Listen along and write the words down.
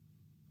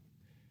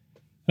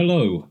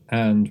Hello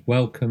and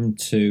welcome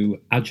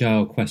to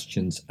Agile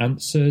Questions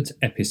Answered,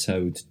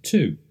 Episode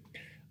 2.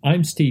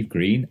 I'm Steve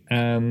Green,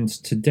 and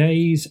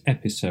today's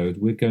episode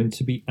we're going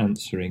to be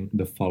answering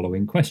the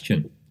following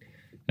question.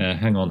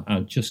 Hang on,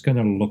 I'm just going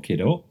to look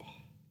it up.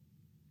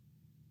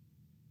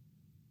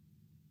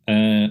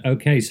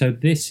 Okay, so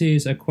this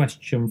is a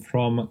question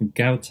from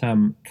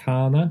Gautam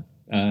Khanna.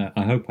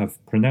 I hope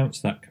I've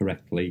pronounced that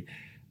correctly.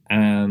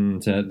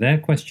 And their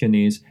question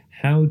is,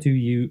 how do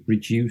you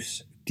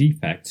reduce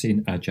defects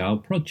in Agile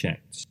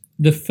projects?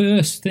 The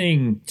first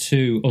thing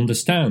to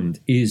understand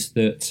is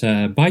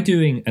that by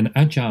doing an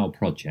Agile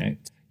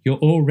project, you're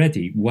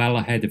already well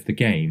ahead of the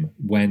game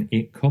when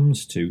it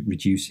comes to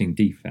reducing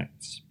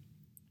defects.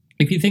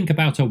 If you think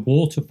about a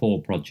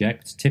waterfall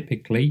project,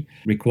 typically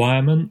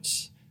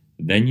requirements,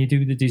 then you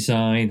do the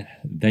design,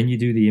 then you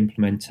do the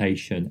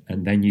implementation,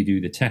 and then you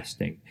do the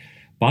testing.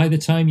 By the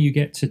time you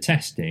get to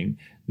testing,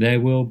 there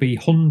will be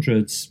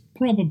hundreds,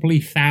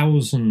 probably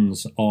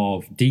thousands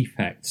of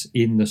defects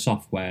in the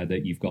software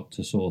that you've got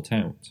to sort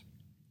out.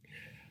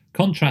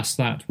 Contrast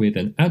that with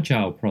an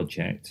Agile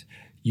project.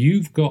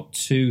 You've got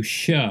to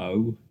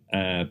show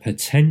a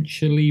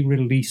potentially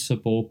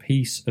releasable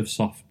piece of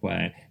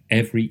software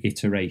every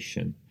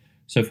iteration.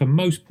 So for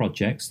most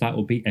projects, that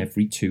will be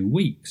every 2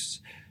 weeks.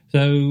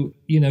 So,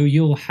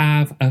 you'll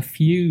have a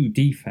few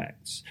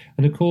defects.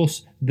 And of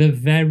course, the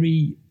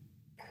very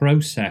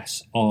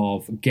process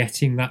of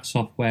getting that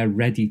software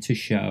ready to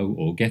show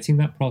or getting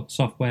that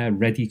software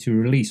ready to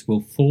release will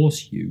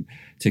force you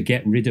to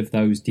get rid of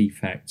those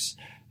defects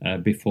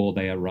before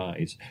they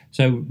arise.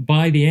 So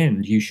by the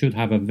end, you should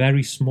have a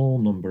very small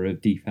number of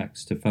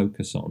defects to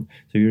focus on.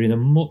 So you're in a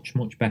much,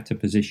 much better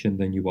position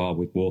than you are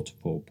with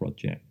waterfall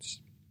projects.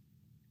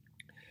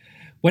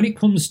 When it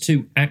comes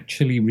to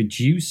actually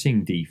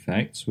reducing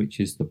defects, which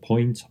is the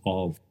point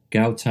of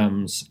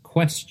Gautam's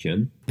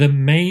question, the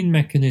main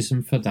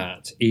mechanism for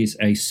that is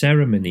a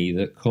ceremony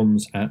that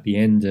comes at the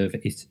end of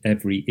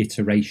every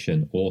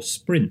iteration, or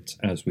sprint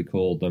as we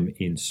call them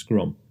in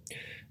Scrum,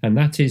 and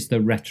that is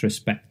the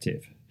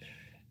retrospective.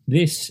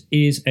 This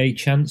is a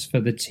chance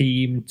for the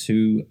team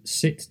to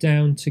sit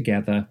down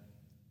together,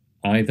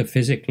 either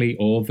physically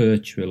or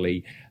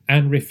virtually,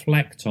 and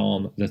reflect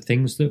on the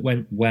things that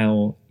went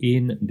well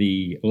in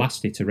the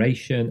last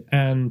iteration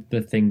and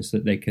the things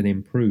that they can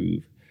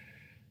improve.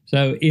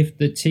 So if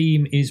the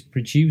team is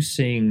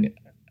producing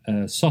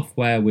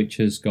software which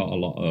has got a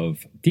lot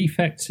of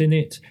defects in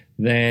it,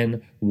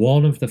 then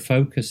one of the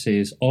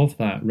focuses of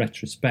that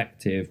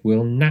retrospective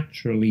will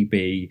naturally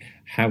be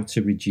how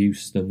to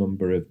reduce the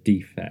number of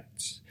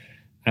defects.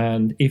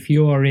 And if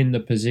you are in the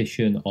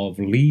position of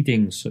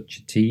leading such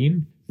a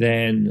team,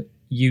 then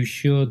you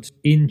should,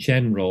 in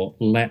general,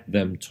 let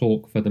them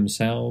talk for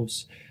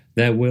themselves.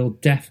 There will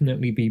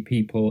definitely be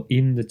people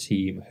in the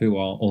team who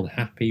are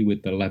unhappy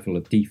with the level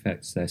of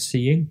defects they're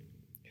seeing,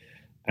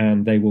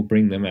 and they will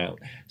bring them out.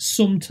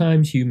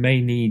 Sometimes you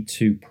may need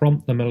to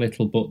prompt them a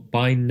little, but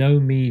by no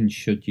means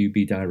should you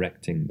be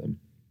directing them.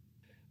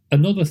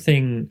 Another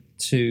thing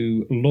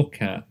to look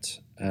at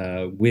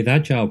with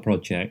Agile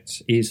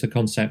projects is the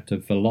concept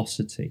of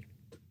velocity.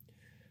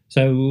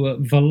 So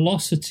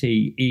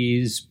velocity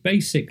is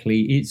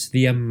basically, it's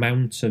the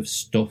amount of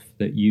stuff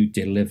that you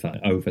deliver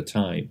over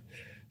time.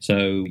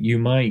 So you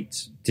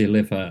might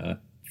deliver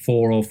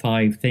 4 or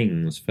 5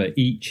 things for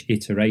each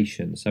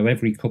iteration. So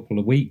every couple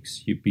of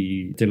weeks, you'd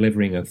be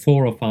delivering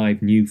 4 or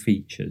 5 new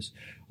features.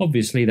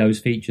 Obviously, those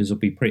features will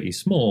be pretty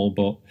small,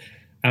 but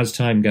as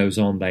time goes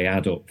on, they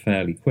add up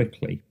fairly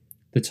quickly.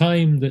 The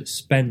time that's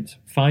spent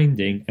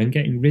finding and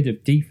getting rid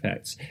of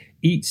defects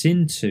eats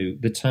into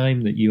the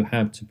time that you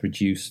have to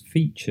produce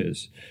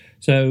features.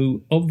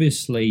 So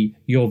obviously,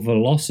 your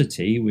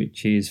velocity,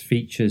 which is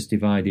features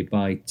divided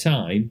by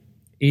time,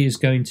 is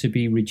going to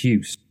be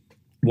reduced.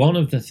 One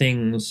of the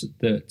things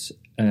that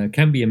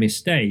can be a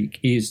mistake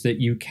is that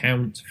you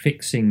count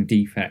fixing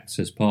defects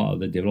as part of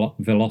the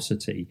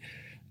velocity,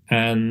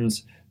 and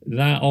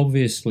that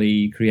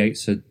obviously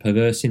creates a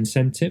perverse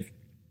incentive,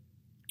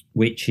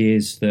 which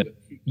is that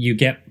you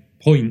get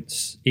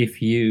points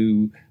if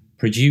you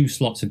produce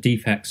lots of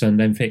defects and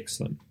then fix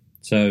them.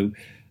 So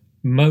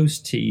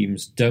most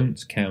teams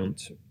don't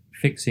count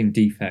fixing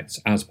defects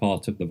as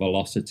part of the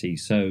velocity,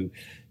 so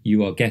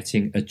you are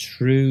getting a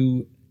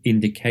true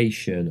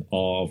indication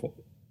of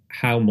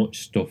how much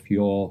stuff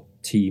your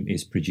team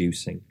is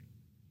producing.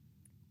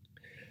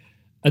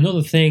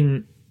 Another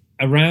thing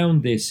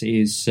around this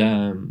is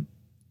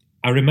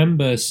I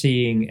remember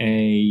seeing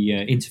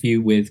a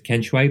interview with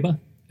Ken Schwaber.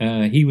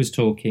 He was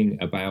talking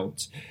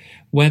about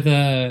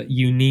whether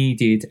you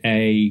needed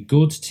a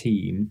good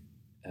team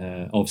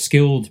of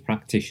skilled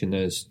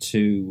practitioners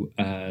to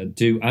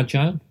do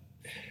Agile.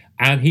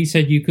 And he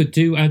said you could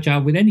do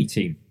Agile with any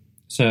team.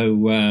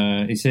 So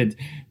he said,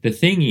 the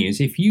thing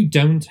is, if you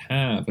don't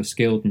have a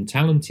skilled and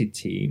talented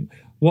team,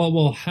 what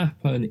will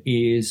happen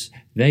is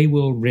they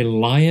will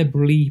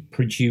reliably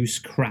produce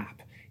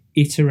crap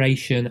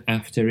iteration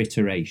after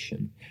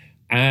iteration.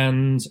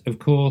 And of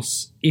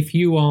course, if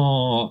you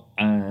are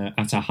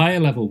at a higher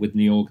level within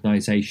the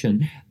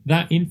organization,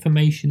 that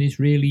information is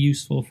really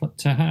useful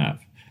to have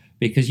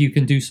because you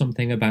can do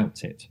something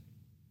about it.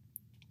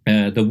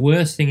 The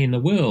worst thing in the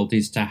world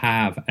is to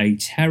have a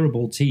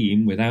terrible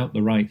team without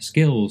the right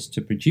skills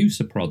to produce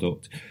a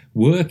product,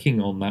 working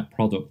on that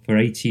product for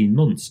 18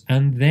 months,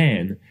 and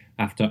then,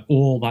 after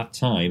all that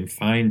time,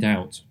 find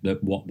out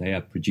that what they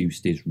have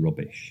produced is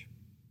rubbish.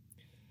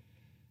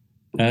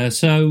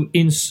 So,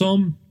 in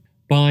sum,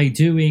 by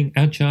doing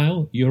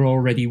Agile, you're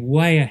already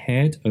way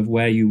ahead of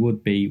where you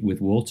would be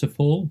with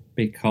Waterfall,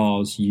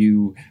 because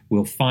you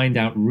will find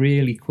out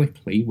really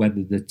quickly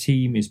whether the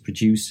team is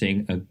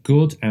producing a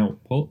good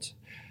output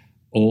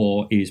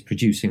or is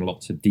producing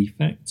lots of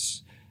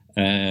defects.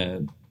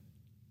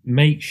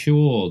 Make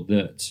sure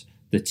that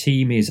the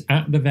team is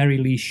at the very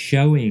least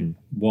showing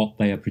what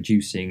they are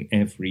producing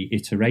every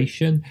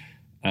iteration.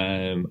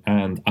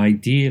 And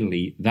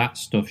ideally, that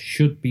stuff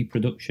should be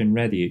production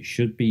ready. It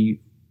should be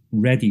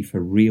ready for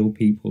real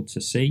people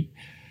to see.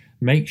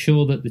 Make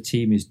sure that the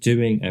team is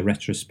doing a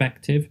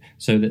retrospective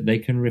so that they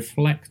can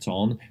reflect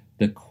on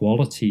the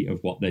quality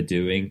of what they're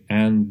doing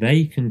and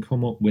they can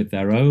come up with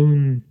their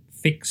own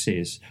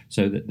fixes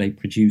so that they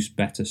produce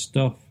better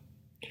stuff.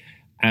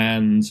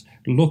 And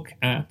look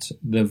at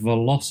the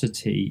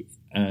velocity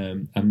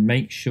and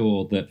make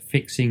sure that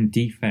fixing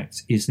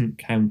defects isn't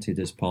counted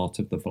as part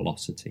of the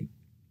velocity.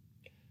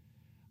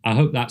 I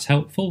hope that's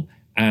helpful.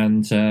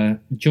 And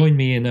join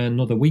me in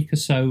another week or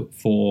so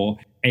for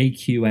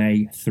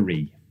AQA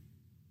 3.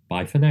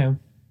 Bye for now.